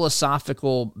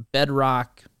philosophical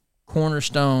bedrock,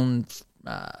 cornerstone,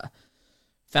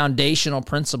 foundational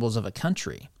principles of a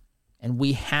country. And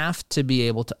we have to be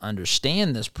able to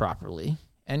understand this properly.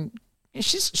 And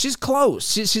she's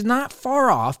close. She's not far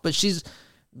off, but she's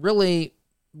really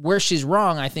where she's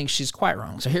wrong, I think she's quite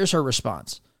wrong. So here's her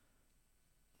response.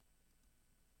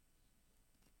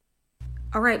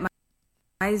 All right,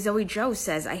 my Zoe Joe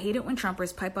says, I hate it when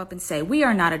Trumpers pipe up and say, we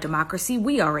are not a democracy,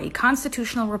 we are a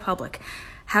constitutional republic.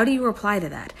 How do you reply to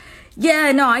that?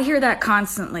 Yeah, no, I hear that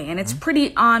constantly, and it's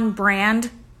pretty on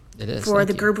brand for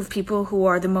the group of people who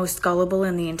are the most gullible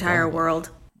in the entire world.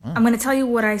 I'm going to tell you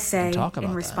what I say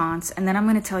in response, and then I'm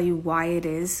going to tell you why it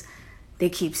is they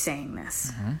keep saying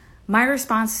this. My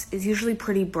response is usually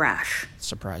pretty brash.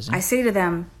 Surprising. I say to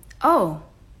them, oh,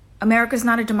 America's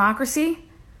not a democracy?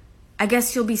 I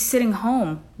guess you'll be sitting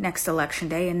home next election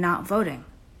day and not voting,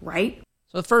 right?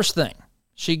 So the first thing,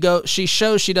 she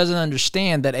shows she doesn't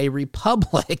understand that a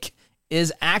republic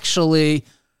is actually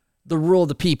the rule of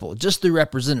the people, just through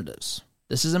representatives.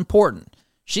 This is important.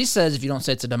 She says if you don't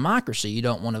say it's a democracy, you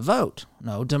don't want to vote.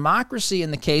 No, democracy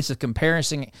in the case of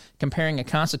comparing a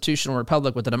constitutional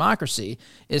republic with a democracy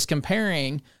is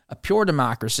comparing a pure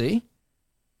democracy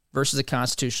versus a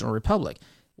constitutional republic.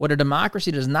 What a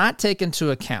democracy does not take into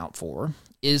account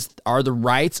are the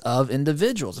rights of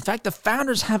individuals. In fact, the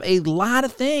founders have a lot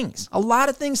of things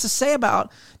to say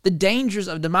about the dangers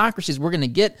of democracies. We're going to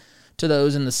get to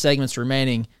those in the segments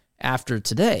remaining after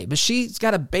today. But she's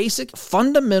got a basic,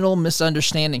 fundamental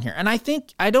misunderstanding here. And I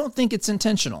don't think it's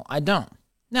intentional. I don't.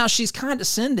 Now, she's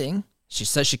condescending. She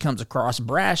says she comes across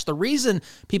brash. The reason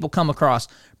people come across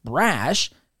brash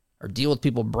or deal with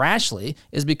people brashly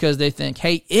is because they think,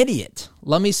 hey, idiot,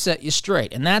 let me set you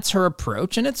straight. And that's her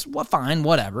approach. And it's fine,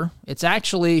 whatever. It's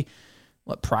actually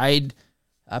what pride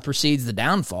precedes the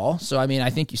downfall. So, I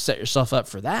think you set yourself up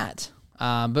for that.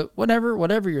 But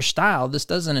whatever your style, this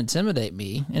doesn't intimidate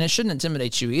me, and it shouldn't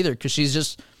intimidate you either, because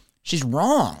she's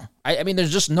wrong.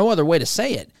 There's just no other way to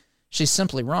say it. She's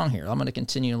simply wrong here. I'm going to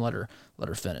continue and let her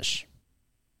finish.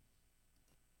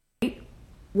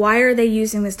 Why are they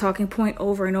using this talking point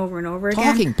over and over and over again?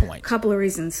 Talking point. A couple of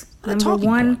reasons. Number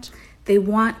one, they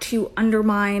want to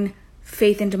undermine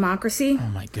faith in democracy. Oh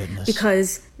my goodness.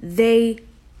 Because they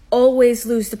always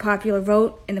lose the popular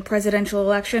vote in the presidential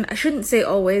election. I shouldn't say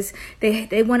always.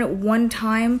 They won it one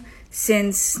time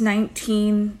since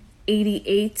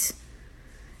 1988.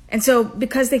 And so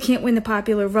because they can't win the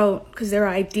popular vote, because their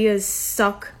ideas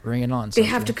suck, bring it on, they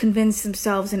have to convince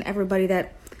themselves and everybody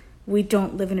that we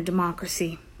don't live in a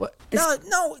democracy. What?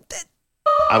 No.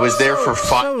 I was there for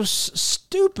so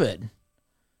stupid.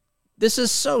 This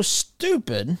is so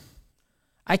stupid.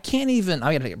 I got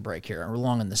to take a break here. We're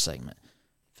long in this segment.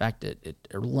 In fact, it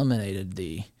eliminated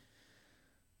the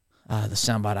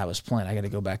soundbite I was playing. I got to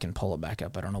go back and pull it back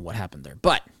up. I don't know what happened there.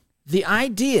 But the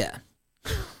idea,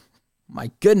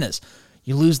 my goodness,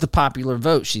 you lose the popular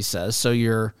vote, she says, so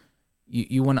you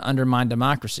want to undermine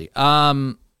democracy.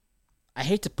 I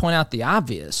hate to point out the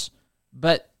obvious,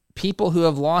 but people who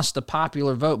have lost the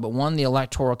popular vote but won the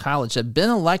Electoral College have been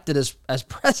elected as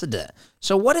president.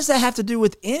 So what does that have to do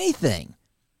with anything?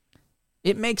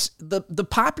 It makes the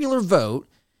popular vote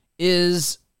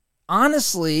is,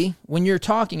 honestly, when you're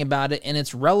talking about it and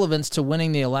its relevance to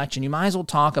winning the election, you might as well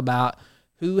talk about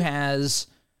who's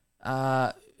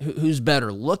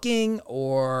better looking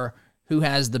or who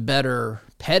has the better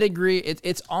pedigree.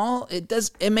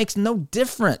 It makes no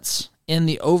difference in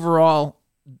the overall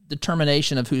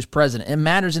determination of who's president. It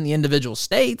matters in the individual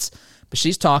states, but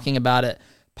she's talking about it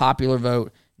popular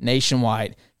vote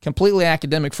nationwide, completely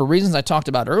academic for reasons I talked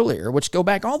about earlier, which go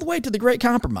back all the way to the Great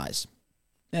Compromise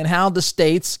and how the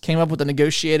states came up with a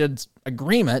negotiated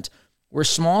agreement where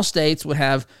small states would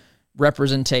have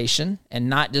representation and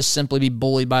not just simply be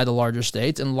bullied by the larger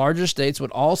states, and larger states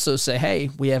would also say, hey,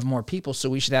 we have more people, so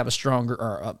we should have a stronger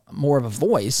or more of a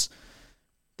voice.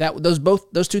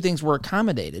 Those two things were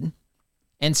accommodated,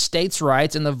 and states'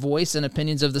 rights and the voice and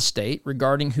opinions of the state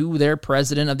regarding who their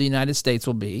president of the United States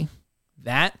will be,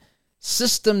 that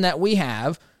system that we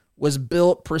have was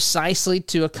built precisely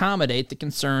to accommodate the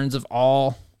concerns of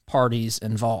all parties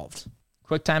involved.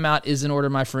 Quick timeout is in order,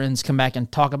 my friends. Come back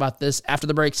and talk about this after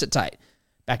the break. Sit tight.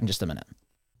 Back in just a minute.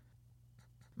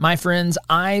 My friends,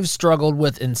 I've struggled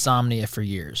with insomnia for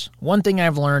years. One thing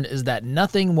I've learned is that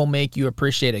nothing will make you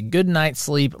appreciate a good night's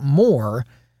sleep more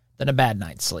than a bad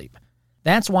night's sleep.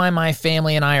 That's why my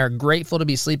family and I are grateful to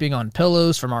be sleeping on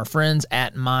pillows from our friends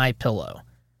at MyPillow.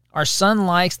 Our son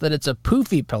likes that it's a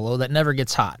poofy pillow that never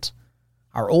gets hot.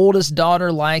 Our oldest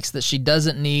daughter likes that she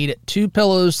doesn't need two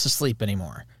pillows to sleep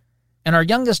anymore. And our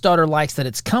youngest daughter likes that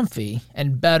it's comfy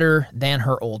and better than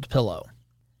her old pillow.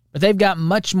 But they've got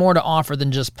much more to offer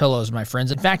than just pillows, my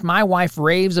friends. In fact, my wife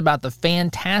raves about the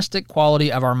fantastic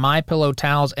quality of our MyPillow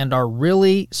towels and our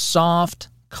really soft,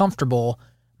 comfortable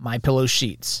MyPillow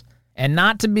sheets. And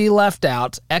not to be left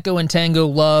out, Echo and Tango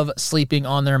love sleeping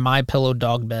on their MyPillow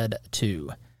dog bed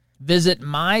too. Visit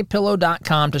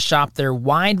MyPillow.com to shop their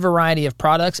wide variety of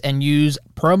products and use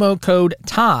promo code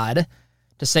TODD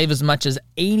to save as much as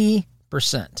 80%.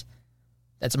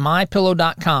 That's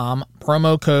MyPillow.com,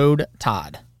 promo code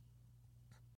TODD.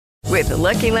 With the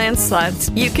Lucky Land Slots,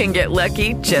 you can get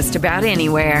lucky just about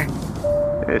anywhere.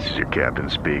 This is your captain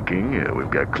speaking.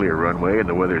 We've got clear runway and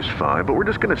the weather's fine, but we're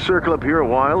just going to circle up here a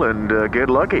while and get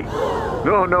lucky.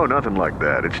 No, nothing like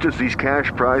that. It's just these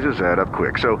cash prizes add up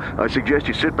quick. So I suggest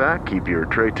you sit back, keep your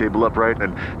tray table upright,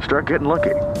 and start getting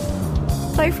lucky.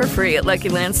 Play for free at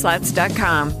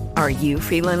LuckyLandSlots.com. Are you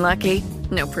feeling lucky?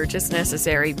 No purchase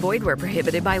necessary. Void where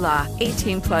prohibited by law.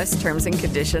 18+ terms and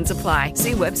conditions apply.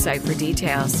 See website for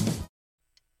details.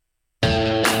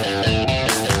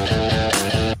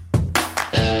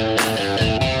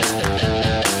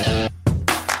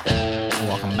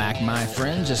 Welcome back, my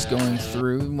friend. Just going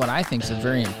through what I think is a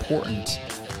very important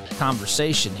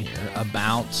conversation here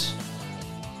about,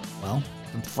 well,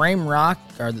 the frame rock,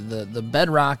 or the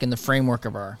bedrock and the framework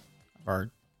of our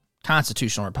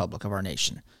constitutional republic, of our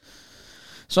nation.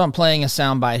 So I'm playing a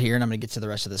soundbite here, and I'm going to get to the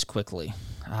rest of this quickly.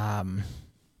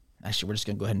 Actually, we're just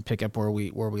going to go ahead and pick up where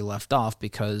we left off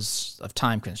because of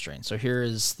time constraints. So here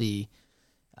is the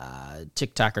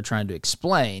TikToker trying to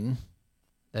explain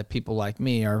that people like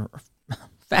me are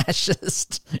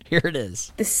fascist. Here it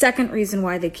is. The second reason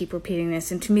why they keep repeating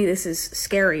this, and to me this is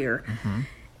scarier,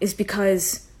 is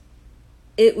because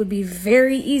it would be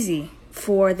very easy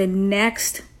for the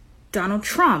next Donald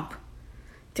Trump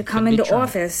to come into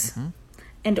office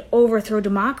and overthrow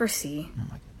democracy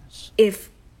if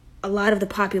a lot of the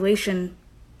population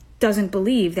doesn't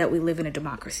believe that we live in a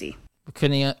democracy.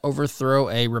 Couldn't he overthrow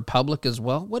a republic as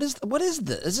well? What is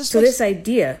this? Is this this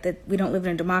idea that we don't live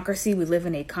in a democracy, we live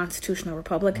in a constitutional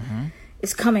republic,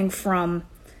 is coming from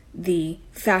the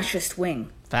fascist wing.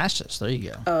 Fascist, there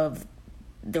you go. Of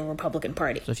the Republican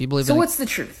Party. So if you believe so what's the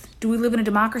truth? Do we live in a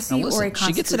democracy or a constitutional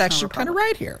she gets it actually republic? kind of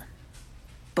right here.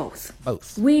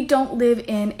 Both. We don't live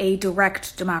in a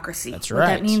direct democracy. That's right. What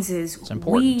that means is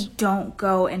we don't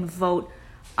go and vote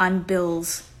on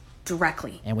bills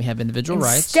directly. And we have individual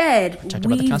rights. Instead,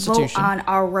 we vote on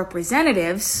our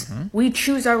representatives. We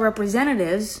choose our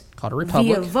representatives called a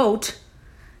republic via vote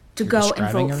to go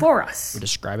and vote for us. We're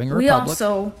describing a republic. We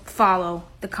also follow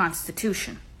the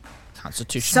Constitution.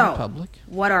 Constitutional republic.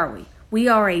 What are we? We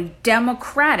are a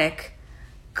democratic,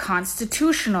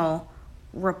 constitutional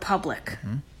republic.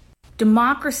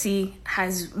 Democracy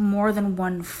has more than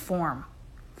one form.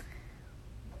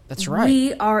 That's right.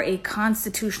 We are a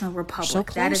constitutional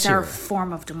republic. That is our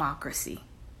form of democracy.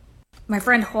 My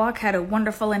friend Hawk had a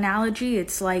wonderful analogy.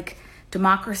 It's like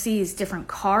democracy is different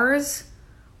cars.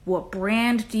 What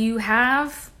brand do you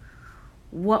have?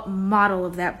 What model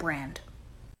of that brand?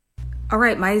 All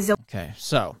right, Okay,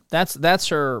 so that's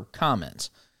her comments.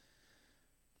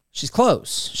 She's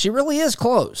close. She really is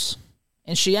close.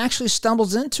 And she actually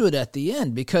stumbles into it at the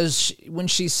end because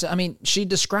she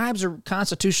describes a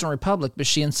constitutional republic, but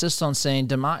she insists on saying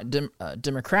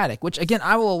democratic, which, again,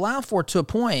 I will allow for to a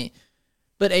point,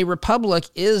 but a republic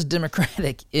is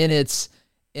democratic in its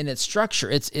structure.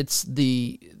 It's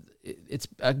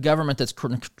a government that's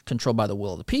controlled by the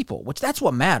will of the people, which that's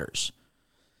what matters.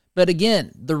 But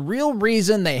again, the real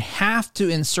reason they have to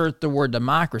insert the word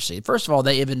democracy, first of all,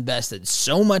 they have invested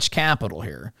so much capital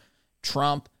here.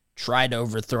 Trump tried to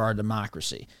overthrow our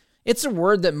democracy. It's a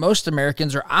word that most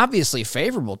Americans are obviously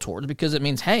favorable towards because it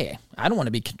means, hey, I don't want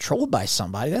to be controlled by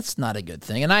somebody. That's not a good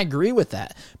thing. And I agree with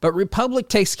that. But republic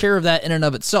takes care of that in and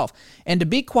of itself. And to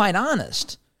be quite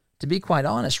honest,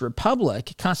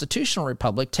 republic, constitutional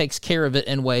republic, takes care of it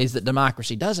in ways that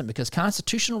democracy doesn't, because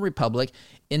constitutional republic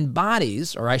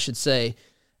embodies, or I should say,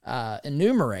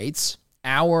 enumerates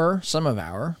some of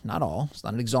our, not all, it's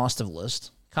not an exhaustive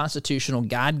list, constitutional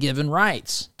God-given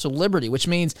rights to liberty, which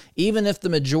means even if the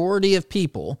majority of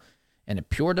people in a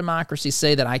pure democracy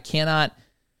say that I cannot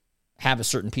have a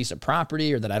certain piece of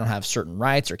property or that I don't have certain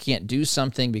rights or can't do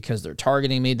something because they're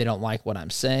targeting me, they don't like what I'm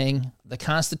saying, the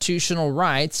constitutional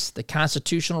rights, the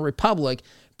constitutional republic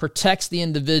protects the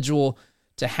individual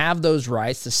to have those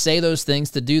rights, to say those things,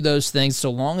 to do those things,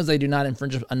 so long as they do not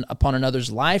infringe upon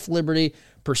another's life, liberty,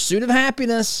 pursuit of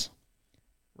happiness,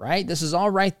 right? This is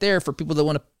all right there for people that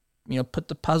want to, put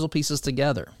the puzzle pieces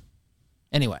together.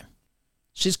 Anyway,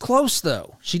 she's close,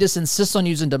 though. She just insists on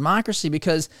using democracy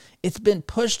because it's been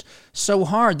pushed so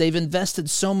hard. They've invested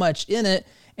so much in it,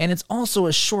 and it's also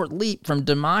a short leap from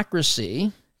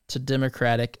democracy to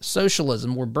democratic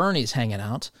socialism, where Bernie's hanging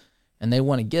out, and they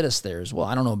want to get us there as well.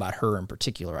 I don't know about her in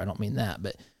particular. I don't mean that,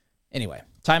 but Anyway,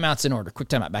 timeout's in order. Quick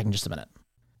timeout. Back in just a minute.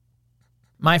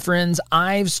 My friends,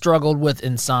 I've struggled with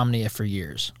insomnia for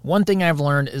years. One thing I've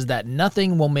learned is that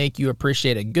nothing will make you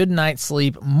appreciate a good night's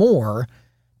sleep more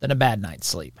than a bad night's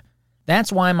sleep.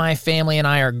 That's why my family and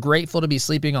I are grateful to be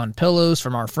sleeping on pillows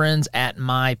from our friends at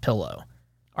MyPillow.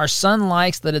 Our son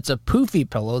likes that it's a poofy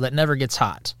pillow that never gets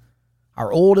hot.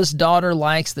 Our oldest daughter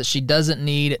likes that she doesn't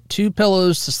need 2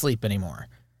 pillows to sleep anymore.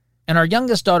 And our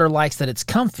youngest daughter likes that it's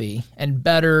comfy and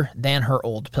better than her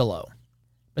old pillow.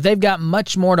 But they've got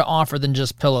much more to offer than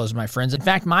just pillows, my friends. In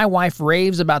fact, my wife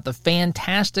raves about the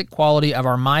fantastic quality of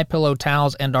our MyPillow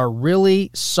towels and our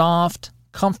really soft,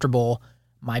 comfortable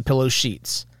MyPillow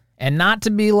sheets. And not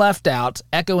to be left out,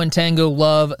 Echo and Tango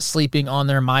love sleeping on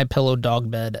their MyPillow dog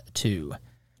bed too.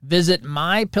 Visit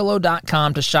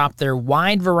MyPillow.com to shop their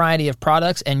wide variety of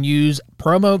products and use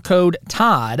promo code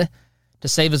TODD to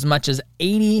save as much as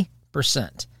 80%.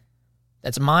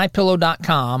 That's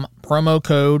MyPillow.com, promo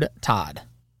code TODD.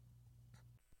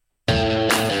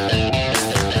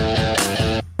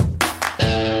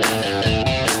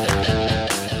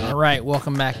 All right,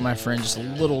 welcome back, my friend. Just a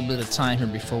little bit of time here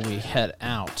before we head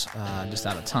out, just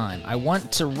out of time. I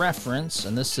want to reference,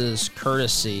 and this is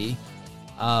courtesy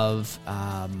of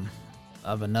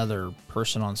another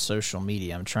person on social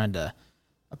media. I'm trying to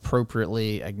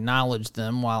appropriately acknowledge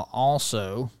them while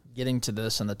also getting to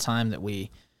this in the time that we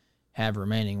have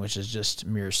remaining, which is just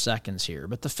mere seconds here.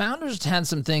 But the founders had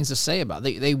some things to say about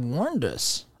it. They warned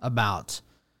us about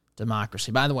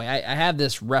democracy. By the way, I have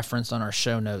this referenced on our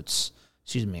show notes,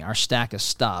 our stack of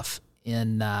stuff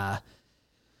in at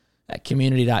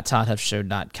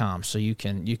community.toddhuffshow.com, so you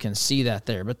can see that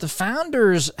there. But the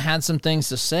founders had some things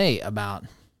to say about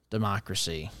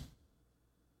democracy.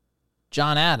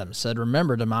 John Adams said,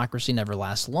 "Remember, democracy never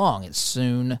lasts long. It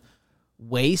soon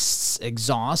wastes,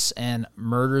 exhausts, and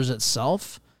murders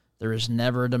itself. There is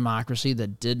never a democracy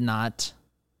that did not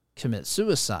commit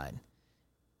suicide."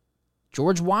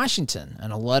 George Washington,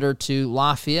 in a letter to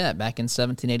Lafayette back in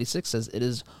 1786, says, "It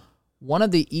is one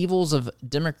of the evils of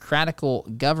democratical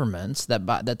governments that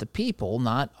the people,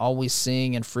 not always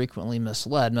seeing and frequently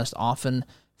misled, must often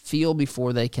feel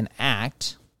before they can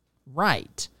act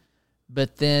right.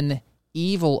 But then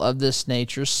evil of this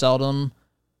nature seldom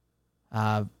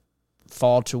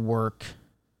fall to work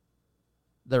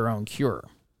their own cure."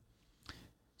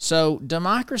 So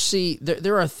democracy,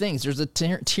 there are things. There's a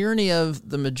tyranny of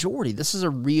the majority. This is a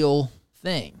real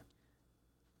thing.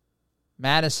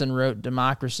 Madison wrote,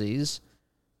 "Democracies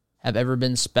have ever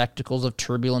been spectacles of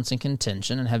turbulence and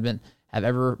contention, and have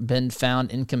ever been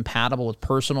found incompatible with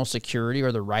personal security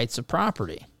or the rights of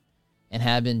property, and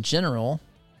have in general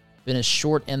been as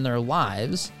short in their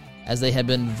lives as they have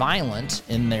been violent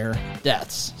in their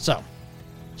deaths." So,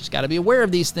 just got to be aware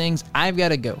of these things. I've got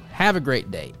to go. Have a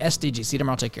great day. SDG. See you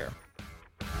tomorrow. Take care.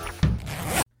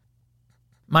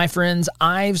 My friends,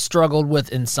 I've struggled with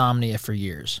insomnia for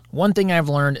years. One thing I've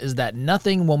learned is that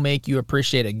nothing will make you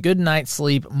appreciate a good night's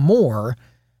sleep more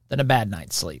than a bad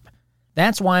night's sleep.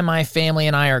 That's why my family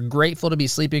and I are grateful to be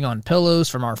sleeping on pillows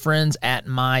from our friends at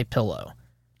MyPillow.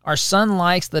 Our son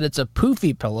likes that it's a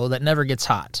poofy pillow that never gets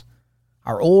hot.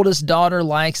 Our oldest daughter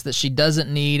likes that she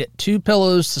doesn't need 2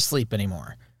 pillows to sleep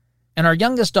anymore. And our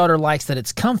youngest daughter likes that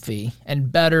it's comfy and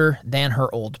better than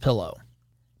her old pillow.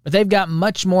 But they've got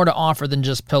much more to offer than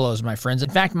just pillows, my friends.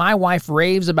 In fact, my wife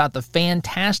raves about the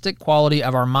fantastic quality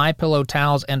of our MyPillow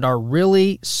towels and our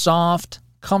really soft,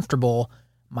 comfortable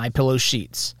MyPillow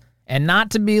sheets. And not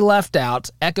to be left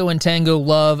out, Echo and Tango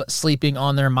love sleeping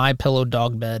on their MyPillow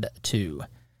dog bed too.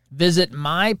 Visit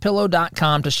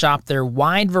MyPillow.com to shop their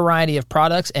wide variety of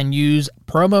products and use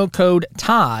promo code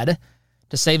TODD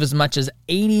to save as much as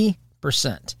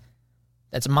 80%.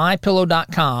 That's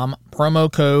MyPillow.com,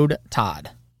 promo code TODD.